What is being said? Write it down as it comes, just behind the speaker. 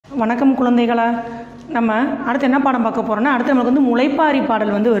வணக்கம் குழந்தைகளா. நம்ம அடுத்து என்ன பாடம் பார்க்க போகிறோம்னா, அடுத்து நம்மளுக்கு வந்து முளைப்பாரி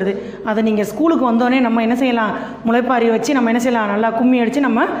பாடல் வந்து வருது. அதை நீங்கள் ஸ்கூலுக்கு வந்தோடனே நம்ம என்ன செய்யலாம், முளைப்பாரியை வச்சு நம்ம என்ன செய்யலாம், நல்லா கும்மி அடித்து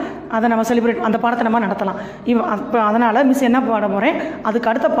நம்ம அதை நம்ம செலிப்ரேட் அந்த பாடத்தை நம்ம நடத்தலாம். இப்போ அதனால் மிஸ் என்ன பாட போகிறேன், அதுக்கு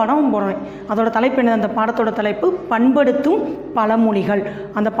அடுத்த பாடம் போடுறேன். அதோட தலைப்பு என்னது, அந்த பாடத்தோட தலைப்பு பண்படுத்தும் பழமொழிகள்.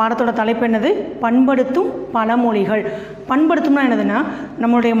 அந்த பாடத்தோட தலைப்பு என்னது, பண்படுத்தும் பழமொழிகள். பண்படுத்தும்னா என்னதுன்னா,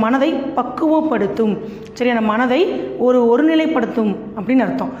 நம்மளுடைய மனதை பக்குவப்படுத்தும், சரி, அந்த மனதை ஒருநிலைப்படுத்தும் அப்படின்னு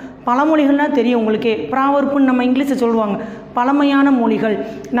அர்த்தம். பழமொழிகள்னால் தெரியும் உங்களுக்கே, ப்ராவர்ப்னு நம்ம இங்கிலீஷில் சொல்லுவாங்க, பழமையான மொழிகள்.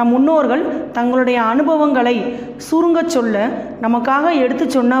 நம் முன்னோர்கள் தங்களுடைய அனுபவங்களை சுருங்க சொல்ல நமக்காக எடுத்து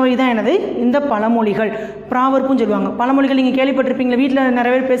சொன்னவை தான் எனது இந்த பழமொழிகள், ப்ராவர்ப்னு சொல்லுவாங்க. பழமொழிகள் நீங்கள் கேள்விப்பட்டிருப்பீங்களா, வீட்டில்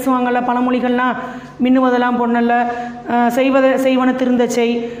நிறைய பேர் பேசுவாங்கள்ல பழமொழிகள்லாம். மின்னுவதெல்லாம் பொண்ணல்ல, செய்வன திருந்த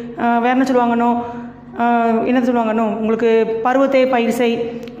செய், வேறு என்ன சொல்லுவாங்கன்னோ, என்ன சொல்லுவாங்கன்னு உங்களுக்கு, பருவத்தை பயிர் செய்,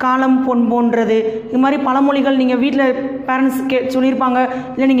 காலம் பொன் போன்றது. இது மாதிரி பழமொழிகள் நீங்கள் வீட்டில் பேரண்ட்ஸ் சொல்லியிருப்பாங்க,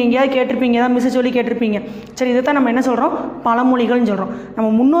 இல்லை நீங்கள் எங்கேயாவது கேட்டிருப்பீங்க, ஏதாவது மிஸ் சொல்லி கேட்டிருப்பீங்க. சரி, இதை தான் நம்ம என்ன சொல்கிறோம், பழமொழிகள்னு சொல்கிறோம். நம்ம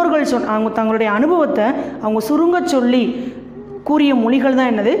முன்னோர்கள் அவங்க தங்களுடைய அனுபவத்தை அவங்க சுருங்க சொல்லி கூறிய மொழிகள்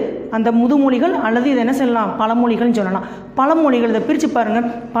தான் என்னது, அந்த முதுமொழிகள், அல்லது இதை என்ன சொல்லலாம், பழமொழிகள்னு சொல்லலாம். பழமொழிகள் இதை பிரித்து பாருங்கள்,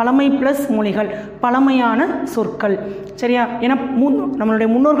 பழமை ப்ளஸ் மொழிகள், பழமையான சொற்கள். சரியா? ஏன்னா நம்மளுடைய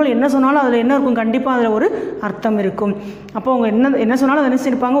முன்னோர்கள் என்ன சொன்னாலும் அதில் என்ன இருக்கும், கண்டிப்பாக அதில் ஒரு அர்த்தம் இருக்கும். அப்போ அவங்க என்ன சொன்னாலும் அதை என்ன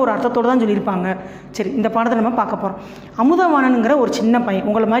சொல்லியிருப்பாங்க, ஒரு அர்த்தத்தோடு தான் சொல்லியிருப்பாங்க. சரி, இந்த பாடத்தை நம்ம பார்க்க போகிறோம். அமுதவாணனுங்கிற ஒரு சின்ன பையன்,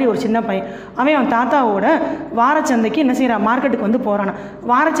 உங்களை மாதிரி ஒரு சின்ன பையன், அவன் தாத்தாவோட வாரச்சந்தைக்கு என்ன செய்கிறான், மார்க்கெட்டுக்கு வந்து போகிறான்.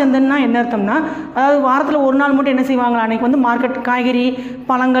 வாரச்சந்தைன்னா என்ன அர்த்தம்னா, அதாவது வாரத்தில் ஒரு நாள் மட்டும் என்ன செய்வாங்களா, அன்றைக்கி வந்து மார்க்கெட் காய்கறி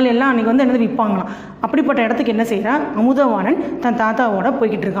பழங்கள் எல்லாம் அன்றைக்கி வந்து என்னது விற்பாங்களாம். அப்படிப்பட்ட இடத்துக்கு என்ன செய்கிறான், அமுதவாணன் தன் தாத்தாவோட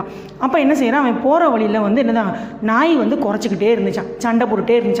போய்கிட்டு இருக்கான். அப்போ என்ன செய்கிறான், அவன் போகிற வழியில் வந்து என்னதான், நாய் வந்து குறைச்சிக்கிட்டே இருந்துச்சான், சண்டை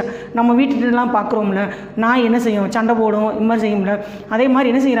போட்டுகிட்டே இருந்துச்சான். நம்ம வீட்டுலாம் பார்க்குறோம்ல, நாய் என்ன செய்யும், சண்டை போடும், இது மாதிரி செய்யும்ல. அதே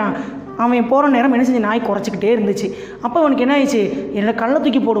மாதிரி என்ன செய்கிறான், அவன் போகிற நேரம் என்ன செஞ்சு, நாய் குறைச்சிக்கிட்டே இருந்துச்சு. அப்போ அவனுக்கு என்ன ஆயிடுச்சு, என்னை கல்லை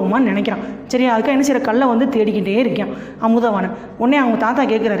தூக்கி போடுவோமான்னு நினைக்கிறான். சரி, அதுக்காக என்ன செய்கிற, கல்லை வந்து தேடிக்கிட்டே இருக்கான் அமுதவாணன். உடனே அவங்க தாத்தா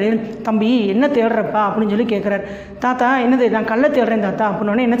கேட்குறாரு, தம்பி என்ன தேடுறப்பா அப்படின்னு சொல்லி கேட்குறாரு. தாத்தா, என்னது, நான் கல்லை தேடுறேன் தாத்தா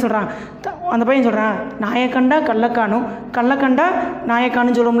அப்படின்னோடனே என்ன சொல்கிறான், அந்த பையன் சொல்கிறான், நாயை கண்டா கள்ளக்கானும், கல்லை கண்டா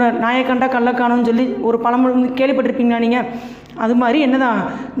நாயக்கானும் சொல்லுவோம்ல, நாயை கண்டா கள்ளக்கானும்னு சொல்லி ஒரு பழமொழி கேள்விப்பட்டிருப்பீங்களா நீங்கள். அது மாதிரி என்னதான்,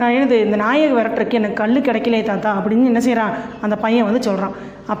 நான் என்னது, இந்த நாயை விரட்டுறக்கு எனக்கு கல் கிடைக்கலையே தாத்தா அப்படின்னு என்ன செய்கிறான், அந்த பையன் வந்து சொல்கிறான்.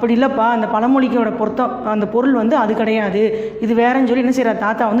 அப்படி இல்லைப்பா, அந்த பழமொழிக்கோட பொருத்தம், அந்த பொருள் வந்து அது கிடையாது, இது வேறன்னு சொல்லி என்ன செய்கிறார்,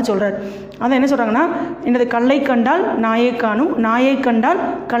 தாத்தா வந்து சொல்கிறார். அதான் என்ன சொல்கிறாங்கன்னா, என்னது, கல்லை கண்டால் நாயை காணும், நாயை கண்டால்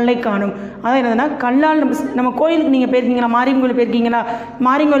கல்லை காணும். அதான் என்னதுன்னா, கல்லால் நம்ம கோயிலுக்கு நீங்கள் போயிருக்கீங்களா, மாரியம்மன் கோயில் போயிருக்கீங்களா,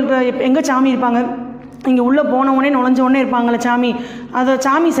 மாரியம்மன் கோயிலுக்கு எங்கே சாமி இருப்பாங்க, இங்கே உள்ளே போனவுடனே நுழைஞ்சவுடனே இருப்பாங்களே சாமி, அதை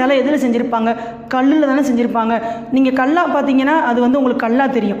சாமி சிலை எதில் செஞ்சுருப்பாங்க, கல்லில் தானே செஞ்சுருப்பாங்க. நீங்கள் கல்லாக பார்த்தீங்கன்னா அது வந்து உங்களுக்கு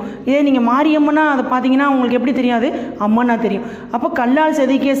கல்லாக தெரியும். இதே நீங்கள் மாரியம்மனா அதை பார்த்தீங்கன்னா உங்களுக்கு எப்படி தெரியாது, அம்மனா தெரியும். அப்போ கல்லால்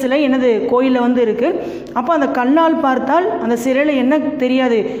செதுக்கிய சிலை என்னது, கோயிலில் வந்து இருக்குது. அப்போ அந்த கல்லால் பார்த்தால் அந்த சிலையில் என்ன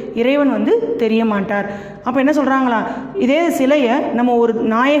தெரியாது, இறைவன் வந்து தெரிய மாட்டார். அப்போ என்ன சொல்கிறாங்களா, இதே சிலையை நம்ம ஒரு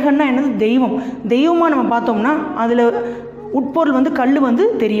நாயகன்னா என்னது, தெய்வமாக நம்ம பார்த்தோம்னா அதில் உட்பொருள் வந்து கல் வந்து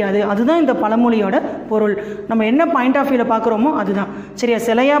தெரியாது. அதுதான் இந்த பழமொழியோட பொருள். நம்ம என்ன பாயிண்ட் ஆஃப் வியூவில் பார்க்குறோமோ அதுதான். சரியா?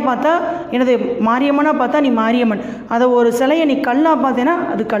 சிலையாக பார்த்தா என்னது, மாரியம்மனாக பார்த்தா நீ மாரியம்மன், அதை ஒரு சிலையை நீ கல்லாக பார்த்தேன்னா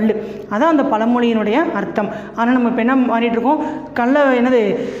அது கல். அதான் அந்த பழமொழியினுடைய அர்த்தம். ஆனால் நம்ம இப்போ என்ன மாறிட்டு இருக்கோம், கல்லை என்னது,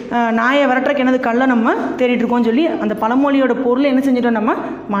 நாயை விரட்டுறக்கு என்னது, கல்லை நம்ம தேடிட்டு இருக்கோம்னு சொல்லி அந்த பழமொழியோட பொருளை என்ன செஞ்சிட்டோம், நம்ம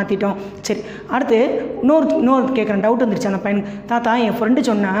மாற்றிட்டோம். சரி, அடுத்து இன்னொரு கேட்குறேன், டவுட் வந்துருச்சு அந்த பையனுக்கு. தாத்தா, என் ஃப்ரெண்டு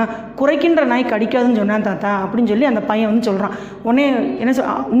சொன்னால் குறைக்கின்ற நாய் கடிக்காதுன்னு சொன்னான் தாத்தா அப்படின்னு சொல்லி அந்த பையன் வந்து சொல்கிறான். உடனே என்ன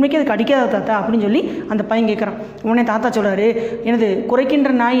உண்மைக்கே அது கடிக்காத தாத்தா அப்படின்னு சொல்லி அந்த பையன் கேட்குறான். உடனே தாத்தா சொல்கிறாரு, எனது குறைக்கின்ற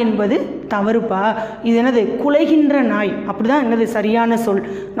நாய் என்பது தவறுப்பா, இது என்னது, குலைகின்ற நாய், அப்படிதான் என்னது சரியான சொல்.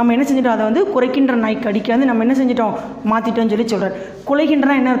 நம்ம என்ன செஞ்சிட்டோம், அதை வந்து குறைக்கின்ற நாய் கடிக்காது நம்ம என்ன செஞ்சிட்டோம், மாற்றிட்டோம்னு சொல்லி சொல்கிறார்.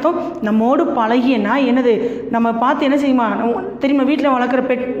 குலைகின்றனா என்ன அர்த்தம், நம்மோடு பழகிய நாய் என்னது, நம்ம பார்த்து என்ன செய்யுமா, தெரியுமா, வீட்டில் வளர்க்குற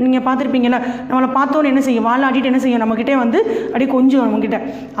பெட் நீங்கள் பார்த்துருப்பீங்களா, நம்மளை பார்த்தோன்னு என்ன செய்யும், வாழாட்டிட்டு என்ன செய்யும், நம்மக்கிட்டே வந்து அப்படி கொஞ்சம் நம்மக்கிட்ட.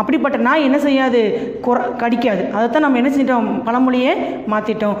 அப்படிப்பட்ட நாய் என்ன செய்யாது, கடிக்காது. அதைத்தான் நம்ம என்ன செஞ்சிட்டோம், பழமொழியே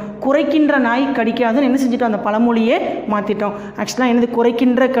மாற்றிட்டோம். குறைக்கின்ற நாய் கடிக்காதுன்னு என்ன செஞ்சிட்டோம், அந்த பழமொழியே மாற்றிட்டோம். ஆக்சுவலாக என்னது,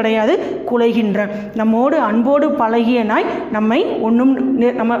 குறைக்கின்ற கிடையாது, குலைகின்ற. நம்மோடு அன்போடு பழகிய நாய் நம்மை ஒன்றும்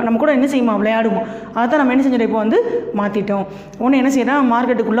நம்ம கூட என்ன செய்யுமா, விளையாடுவோம். அதைத்தான் நம்ம என்ன செஞ்சிட்டோம், இப்போ வந்து மாற்றிட்டோம். ஒன்று என்ன செய்யறான்,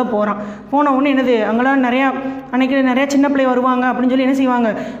 மார்க்கெட்டுக்குள்ளே போகிறான். போன ஒன்று என்னது, அங்கெல்லாம் அன்றைக்கி நிறையா சின்ன பிள்ளை வருவாங்க அப்படின்னு சொல்லி என்ன செய்வாங்க,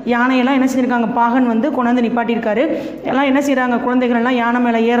 யானையெல்லாம் என்ன செஞ்சுருக்காங்க, பாகன் வந்து கொண்டாந்து நிப்பாட்டியிருக்காரு. எல்லாம் என்ன செய்கிறாங்க, குழந்தைகள் எல்லாம் யானை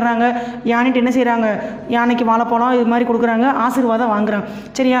மேலே ஏறுறாங்க. யானைட்டு என்ன செய்கிறாங்க, யானைக்கு வாழைப்பழம் இது மாதிரி கொடுக்குறாங்க, ஆசீர்வாதம் வாங்குறாங்க.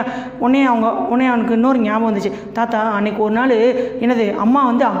 சரியா? உடனே அவனுக்கு இன்னொரு ஞாபகம் வந்துச்சு. தாத்தா, அன்னைக்கு ஒரு நாள் என்னது, அம்மா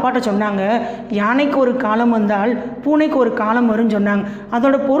வந்து அப்பாட்ட சொன்னாங்க, யானைக்கு ஒரு காலம் வந்தால் பூனைக்கு ஒரு காலம் வரும்னு சொன்னாங்க.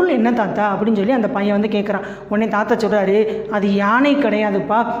 அதோட பொருள் என்ன தாத்தா அப்படின்னு சொல்லி அந்த பையன் வந்து கேட்குறான். உடனே தாத்தா சொல்கிறாரு, அது யானை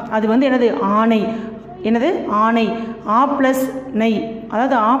கிடையாதுப்பா, அது வந்து என்னது, ஆணை. என்னது, ஆணை, ஆ ப்ளஸ் நெய்,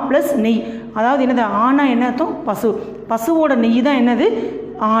 அதாவது ஆ ப்ளஸ் நெய், அதாவது என்னது ஆனா என்ன அர்த்தம்? பசு. பசுவோட நெய் தான் என்னது?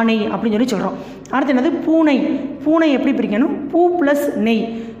 ஆணை அப்படின்னு சொல்லி சொல்கிறோம். அடுத்து என்னது? பூனை. பூனை எப்படி பிரிக்கணும்? பூ ப்ளஸ் நெய்,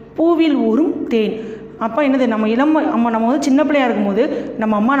 பூவில் ஊறும் தேன். அப்போ என்னது? நம்ம நம்ம வந்து சின்ன பிள்ளையாக இருக்கும்போது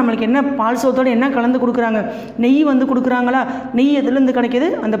நம்ம அம்மா நம்மளுக்கு என்ன பால் சோத்தோடு என்ன கலந்து கொடுக்குறாங்க? நெய் வந்து கொடுக்குறாங்களா? நெய் எதுலேருந்து கிடைக்கிது?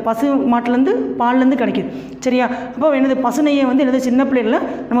 அந்த பசு மாட்டிலேருந்து பால்லேருந்து கிடைக்கிது. சரியா? அப்போ என்னது? பசு நெய்யை வந்து என்னது சின்ன பிள்ளைகளை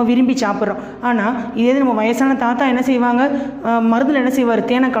நம்ம விரும்பி சாப்பிட்றோம். ஆனால் இதே நம்ம வயசான தாத்தா என்ன செய்வாங்க? மருந்தில் என்ன செய்வார்?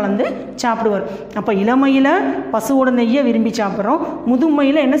 தேனை கலந்து சாப்பிடுவார். அப்போ இளமையில் பசுவோட நெய்யை விரும்பி சாப்பிட்றோம்,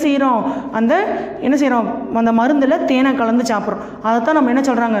 முதுமையில் என்ன செய்கிறோம்? அந்த மருந்தில் தேனை கலந்து சாப்பிட்றோம். அதைத்தான் நம்ம என்ன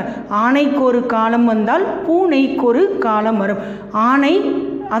சொல்கிறாங்க? ஆணைக்கு ஒரு காலம் வந்து பூனைக்கு ஒரு காலம் வரும். ஆணை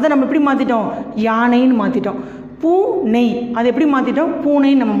அதை நம்ம எப்படி மாற்றிட்டோம்? யானைன்னு மாற்றிட்டோம். பூ நெய் அதை எப்படி மாற்றிட்டோம்?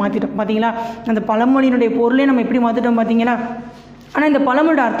 பூனைன்னு நம்ம மாற்றிட்டோம். பார்த்தீங்களா? அந்த பழமொழியினுடைய பொருளே நம்ம எப்படி மாற்றிட்டோம் பார்த்தீங்களா? ஆனால் இந்த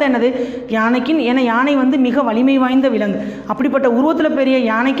பழமொழியோட அர்த்தம் என்னது? யானைக்குன்னு, ஏன்னா யானை வந்து மிக வலிமை வாய்ந்த விலங்கு. அப்படிப்பட்ட உருவத்தில் பெரிய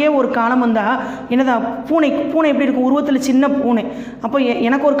யானைக்கே ஒரு காலம் வந்தால் என்னதா? பூனை எப்படி இருக்கும்? உருவத்தில் சின்ன பூனை. அப்போ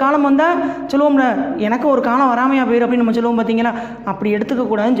எனக்கு ஒரு காலம் வந்தால் சொல்லுவோம்ல, எனக்கு ஒரு காலம் வராமையா போயிடும் அப்படின்னு நம்ம சொல்லுவோம். பார்த்தீங்களா? அப்படி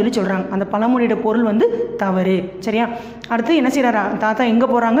எடுத்துக்கக்கூடாதுன்னு சொல்கிறாங்க. அந்த பழமொழியோட பொருள் வந்து தவறு. சரியா? அடுத்து என்ன செய்கிறாரா தாத்தா? எங்கே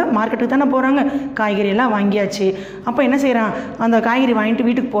போகிறாங்க? மார்க்கெட்டுக்கு தானே போகிறாங்க. காய்கறி எல்லாம் வாங்கியாச்சு. அப்போ என்ன செய்கிறான்? அந்த காய்கறி வாங்கிட்டு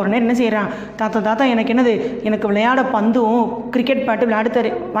வீட்டுக்கு போகிறேன்னு என்ன செய்கிறான்? தாத்தா எனக்கு என்னது? எனக்கு விளையாட பந்தும் கிரிக்கெட் பேட்டு விளையாடு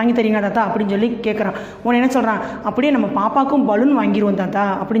வாங்கி தரீங்களா தாத்தா அப்படின்னு சொல்லி கேட்குறான். உன்னை என்ன சொல்கிறான்? அப்படியே நம்ம பாப்பாவுக்கும் பலூன் வாங்கிடுவோம் தாத்தா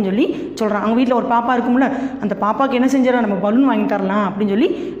அப்படின்னு சொல்லி சொல்கிறான். அவங்க வீட்டில் ஒரு பாப்பா இருக்கும்ல, அந்த பாப்பாவுக்கு என்ன செஞ்சிடறோம்? நம்ம பலூன் வாங்கி தரலாம் அப்படின்னு சொல்லி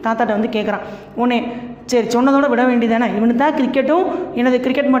தாத்தாட்ட வந்து கேட்குறான். உடனே சரி சொன்னதோட விட வேண்டியதானே, இவனு தான் கிரிக்கெட்டும் என்னது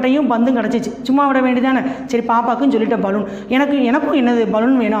கிரிக்கெட் மட்டையும் பந்தும் கிடச்சிச்சு, சும்மா விட வேண்டியதானே. சரி பாப்பாக்குன்னு சொல்லிட்டேன் பலூன், எனக்கும் என்னது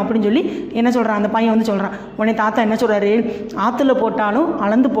பலூன் வேணும் அப்படின்னு சொல்லி என்ன சொல்கிறான்? அந்த பையன் வந்து சொல்கிறான். உடனே தாத்தா என்ன சொல்கிறாரு? ஆற்றுல போட்டாலும்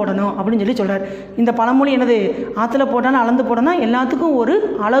அளந்து போடணும் அப்படின்னு சொல்லி சொல்கிறார். இந்த பழமொழி என்னது? ஆற்றுல போட்டாலும் அளந்து போடணும், எல்லாத்துக்கும் ஒரு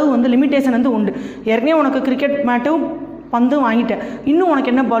அளவு வந்து லிமிட்டேஷன் வந்து உண்டு. ஏற்கனவே உனக்கு கிரிக்கெட் மேட்டும் பந்தும் வாங்கிட்டேன், இன்னும்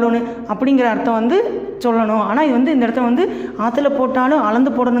உனக்கு என்ன பலூனு அப்படிங்கிற அர்த்தம் வந்து சொல்லணும். ஆனால் இது வந்து இந்த இடத்த வந்து ஆற்றுல போட்டாலும்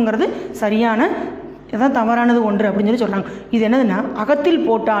அளந்து போடணுங்கிறது சரியான இதான் தவறானது ஒன்று அப்படின்னு சொல்லி சொல்கிறாங்க. இது என்னதுன்னா, அகத்தில்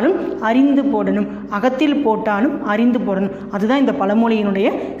போட்டாலும் அறிந்து போடணும், அகத்தில் போட்டாலும் அறிந்து போடணும். அதுதான் இந்த பழமொழியினுடைய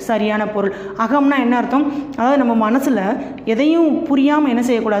சரியான பொருள். அகம்னா என்ன அர்த்தம்? அதாவது நம்ம மனசில் எதையும் புரியாமல் என்ன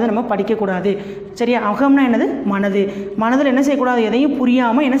செய்யக்கூடாது? நம்ம படிக்கக்கூடாது. சரியா? அகம்னா என்னது? மனதில் என்ன செய்யக்கூடாது? எதையும்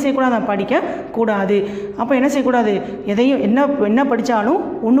புரியாமல் என்ன செய்யக்கூடாது? படிக்கக்கூடாது. அப்போ என்ன செய்யக்கூடாது? எதையும் என்ன படித்தாலும்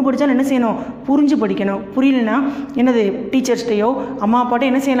ஒன்று படித்தாலும் என்ன செய்யணும்? புரிஞ்சு படிக்கணும். புரியலன்னா என்னது? டீச்சர்ஸ்டையோ அம்மா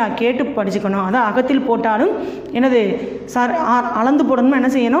அப்பாட்டோ என்ன செய்யலாம்? கேட்டு படிச்சுக்கணும். அதான் அகத்தில் போட்டாலும் என்னது அளந்து போடணும். என்ன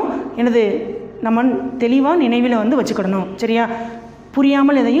செய்யணும்? என்னது? நம்ம தெளிவாக நினைவில் வந்து வச்சுக்கிடணும். சரியா?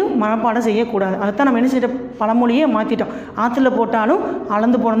 புரியாமல் எதையும் மனப்பாடம் செய்யக்கூடாது. அதைத்தான் நம்ம என்ன செஞ்சிட்டோம்? பழமொழியே மாற்றிட்டோம். ஆற்றுல போட்டாலும்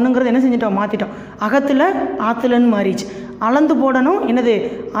அளந்து போடணுங்கிறது என்ன செஞ்சிட்டோம்? மாற்றிட்டோம். அகத்தில் ஆற்றுலன்னு மாறிச்சு. அளந்து போடணும் என்னது?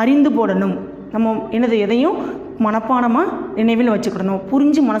 அறிந்து போடணும். நம்ம என்னது? எதையும் மனப்பாடமாக நினைவில் வச்சுக்கிடணும்,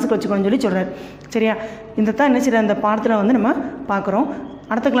 புரிஞ்சு மனசுக்கு வச்சுக்கணும்னு சொல்லி சொல்கிறார். சரியா? இந்த தான் என்ன செய்கிற அந்த பாடத்தில் வந்து நம்ம பார்க்குறோம்.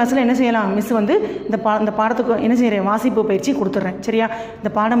 அடுத்த கிளாஸில் என்ன செய்யலாம்? மிஸ் வந்து இந்த பாடத்துக்கு என்ன செய்கிறேன்? வாசிப்பு பயிற்சி கொடுத்துட்றேன். சரியா? இந்த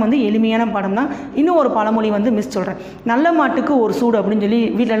பாடம் வந்து எளிமையான பாடம் தான். இன்னும் ஒரு பழமொழி வந்து மிஸ் சொல்கிறேன். நல்ல மாட்டுக்கு ஒரு சூடு அப்படின்னு சொல்லி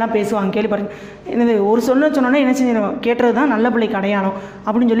வீட்டிலலாம் பேசுவாங்க, கேள்விப்படுறேன். என்னது? ஒரு சொன்னோன்னா என்ன செஞ்சிடும்? கேட்டுறது தான் நல்ல பிள்ளைக்கு அடையாளம்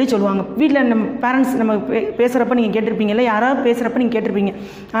அப்படின்னு சொல்லி சொல்லுவாங்க. வீட்டில் நம்ம பேரண்ட்ஸ் நம்ம பேசுகிறப்ப நீங்கள் கேட்டிருப்பீங்க, இல்லை யாராவது பேசுகிறப்ப நீங்கள் கேட்டிருப்பீங்க.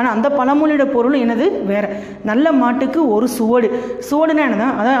 ஆனால் அந்த பழமொழியோட பொருள் என்னது? வேறு. நல்ல மாட்டுக்கு ஒரு சுவடுனா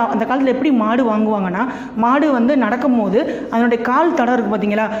என்னதான்? அதான் அந்த காலத்தில் எப்படி மாடு வாங்குவாங்கன்னா, மாடு வந்து நடக்கும் போது அதனுடைய கால் தடம் இருக்குது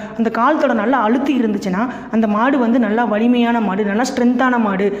பார்த்தீங்களா? அந்த கால் தடம் நல்லா அழுத்தி இருந்துச்சுன்னா அந்த மாடு வந்து நல்லா வலிமையான மாடு, நல்லா ஸ்ட்ரென்த்தான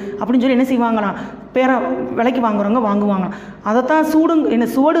மாடு அப்படின்னு சொல்லி என்ன செய்வாங்களாம்? விலைக்கு வாங்குவாங்க. அதைத்தான்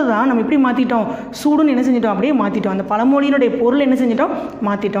சுவடு தான் நம்ம எப்படி மாற்றிட்டோம்? சூடுன்னு என்ன செஞ்சிட்டோம்? அப்படியே மாற்றிட்டோம். அந்த பழமொழியினுடைய பொருள் என்ன செஞ்சிட்டோம்?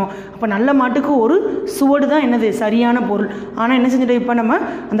 மாற்றிட்டோம். அப்போ நல்ல மாட்டுக்கு ஒரு சுவடு தான் என்னது? சரியான பொருள். ஆனால் என்ன செஞ்சிட்டோம்? இப்போ நம்ம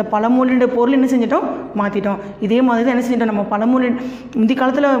அந்த பழமொழியுடைய பொருள் என்ன செஞ்சிட்டோம்? மாற்றிட்டோம். இதே மாதிரி தான் என்ன செஞ்சிட்டோம்? நம்ம பழமொழி முந்தைய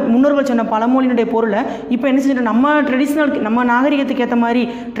காலத்தில் முன்னோர்கள் சொன்ன பழமொழியினுடைய பொருளை இப்போ என்ன செஞ்சிட்டோம்? நம்ம ட்ரெடிஷ்னல், நம்ம நாகரிகத்துக்கு ஏற்ற மாதிரி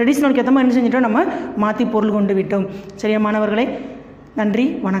ட்ரெடிஷ்னலுக்கு ஏற்ற மாதிரி என்ன செஞ்சிட்டோம்? நம்ம மாற்றி பொருள் கொண்டு விட்டோம். சரியா மாணவர்களே? நன்றி,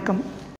 வணக்கம்.